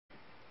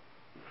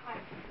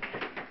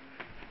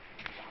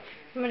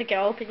I'm gonna get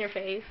all up in your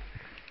face.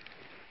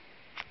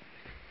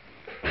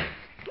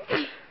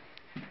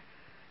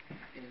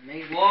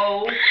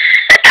 Whoa!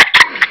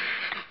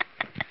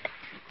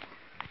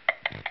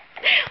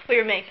 We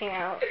were making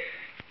out.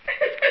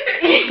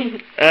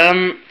 Amazing,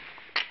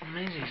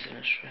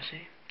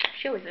 Sinistry.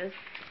 She always is.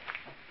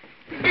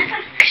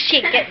 She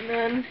ain't getting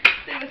none.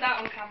 There was that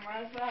on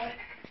camera as well.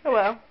 Oh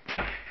well.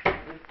 The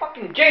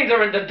fucking jeans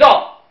are in the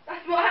door!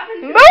 That's what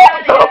happened to Move me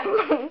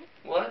earlier. them!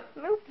 What?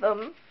 Move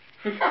them.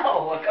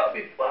 No, I can't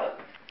be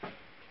fucked.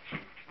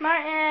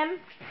 Martin,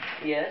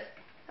 Yes?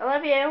 I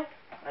love you.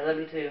 I love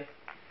you too.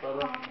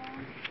 Bubba. Aw.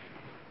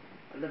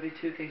 I love you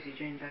too, Kaci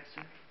Jane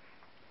Baxter.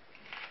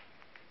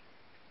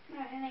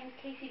 No, her name's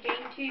Kaci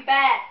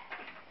Tubek.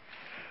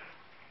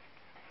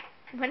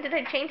 When did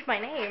I change my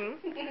name?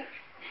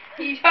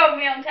 You told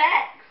me on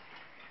text.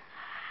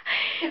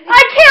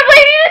 I can't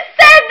believe you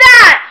said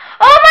that!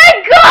 Oh my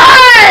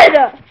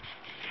god!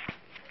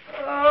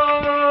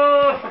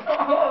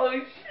 Oh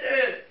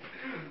shit!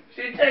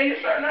 She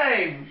changed her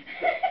name.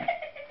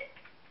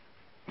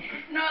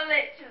 Not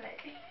literally.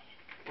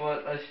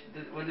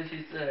 What did she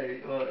say?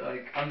 What,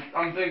 like,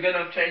 I'm thinking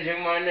of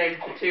changing my name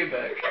to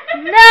Tubek.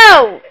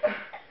 No!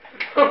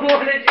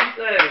 What did you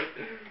say?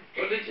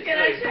 What did you Can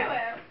say? I show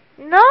it?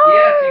 No!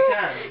 Yes, you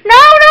can.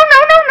 No, no, no,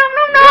 no, no,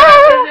 no, no!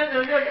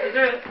 Do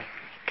it.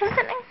 Don't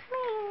sit next to me.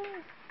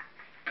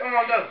 Come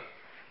on, go.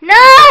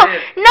 No! Do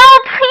it. No,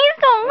 please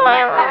don't go. I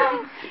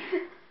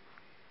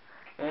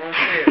want to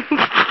see it.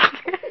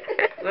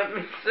 Let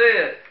me see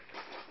it.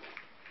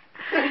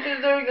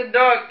 She's doing the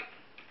duck.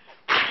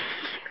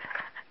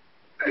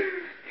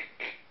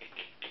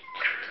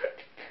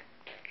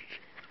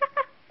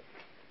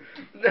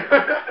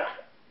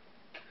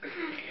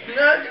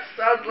 No, it just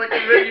sounds like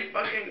a really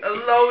fucking a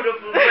load of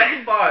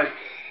wet farts.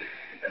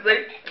 It's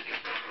like.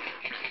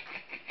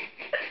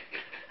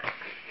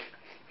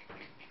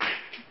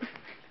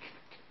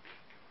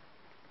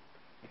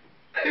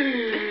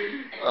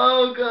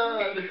 Oh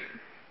god.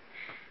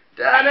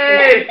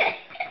 Danny!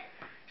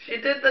 She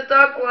did the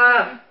duck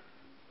laugh.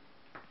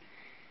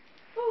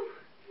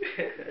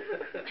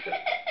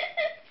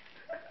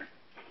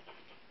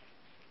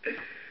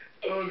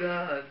 Oh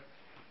god.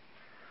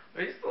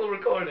 Are you still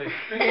recording?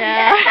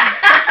 Yeah.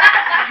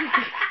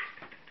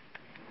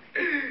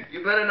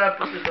 You better not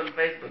put this on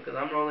Facebook because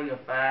I'm rolling a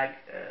fag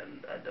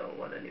and I don't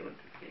want anyone to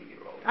see me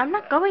rolling I'm a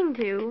not fag. going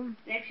to.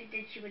 If she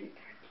did, she wouldn't.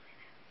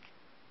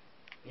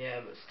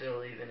 Yeah, but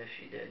still, even if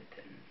she did,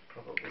 then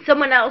probably.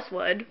 Someone else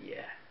would.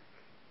 Yeah.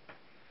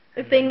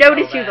 If And they then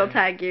notice tell you, they'll them,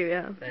 tag you,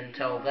 yeah. Then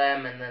tell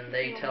them, and then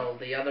they tell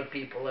the other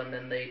people, and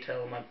then they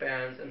tell my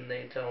parents, and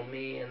they tell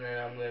me, and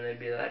then I'm gonna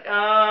be like,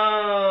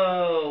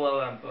 oh, well,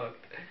 I'm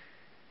fucked.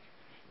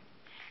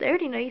 They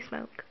already know you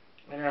smoke.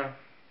 I know.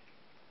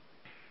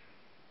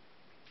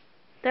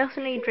 They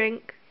also know you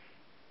drink.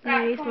 They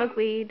know you smoke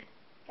weed.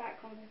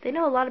 They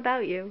know a lot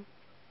about you.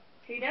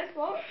 Who does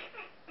what?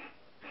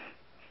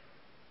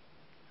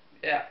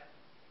 Yeah.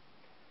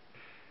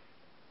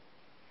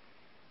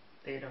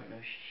 They don't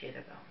know shit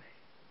about me.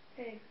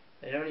 Who?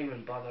 They don't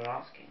even bother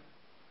asking.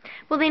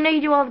 Well, they know you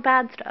do all the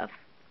bad stuff.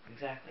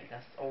 Exactly,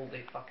 that's all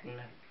they fucking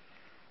know.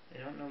 They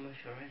don't know much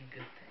or any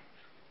good things.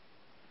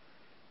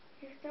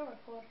 You're still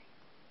recording.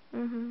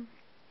 Mhm.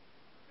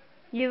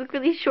 You look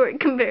really short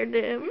compared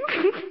to him.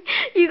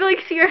 You can,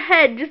 like, see your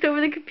head just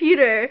over the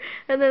computer,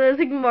 and then there's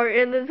like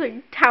Martin that's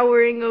like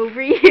towering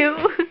over you.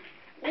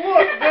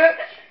 What, bitch?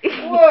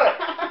 What?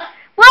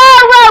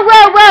 Whoa, whoa,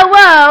 whoa, whoa,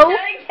 whoa! I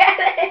get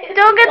it.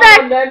 Don't get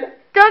Come on, that. then.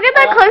 Don't get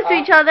that close to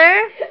each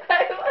other.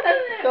 I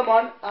wasn't. Come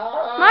on.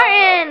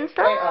 Martin,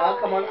 stop. Wait,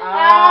 come on.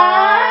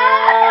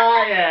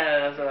 Yeah,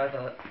 that's what I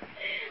thought.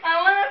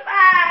 I want a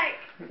fag.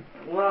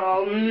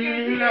 Well,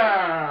 no.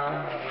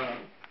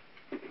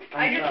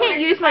 I just can't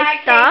wanted use the my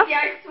fag, stuff. Kaci, I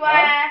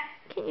swear.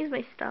 Can't use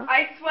my stuff.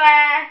 I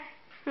swear.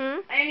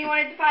 I only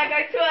wanted the fag,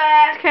 I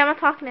swear. Okay, I'm not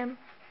talking to him.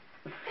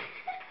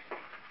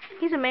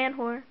 He's a man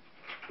whore.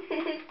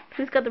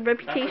 Who's got the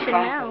reputation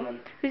now?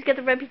 compliment. Who's got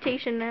the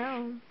reputation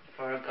now?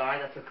 For a guy,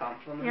 that's a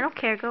compliment. I don't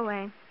care. Go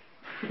away.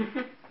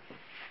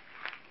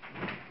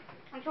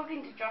 I'm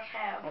talking to Josh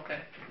Hale. Okay.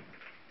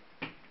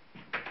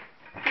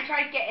 He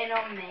tried getting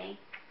on me.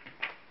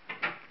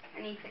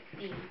 And he's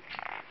 16.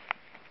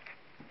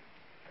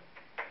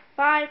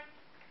 Bye.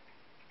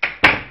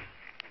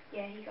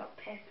 Yeah, he got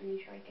pissed and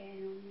he tried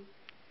getting on me.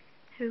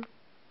 Who?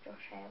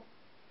 Josh Hale.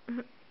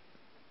 Mhm.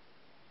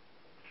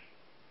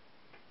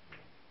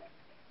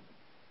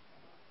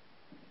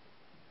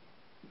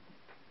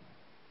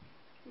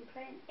 I'm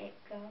playing It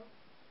Girl.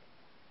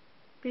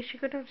 We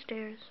should go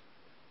downstairs.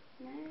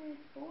 No, it's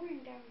boring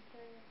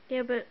downstairs.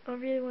 Yeah, but I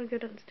really want to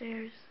go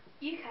downstairs.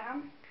 You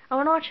can. I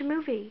want to watch a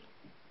movie.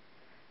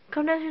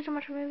 Come downstairs and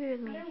watch a movie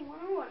with I me. don't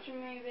want to watch a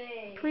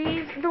movie.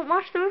 Please, don't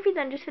watch the movie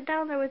then. Just sit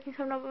down there with me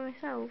so I'm not by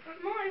myself.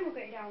 But Martin will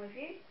go down with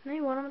you. No,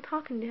 you won't. I'm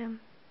talking to him.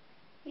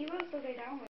 He will still go down with you.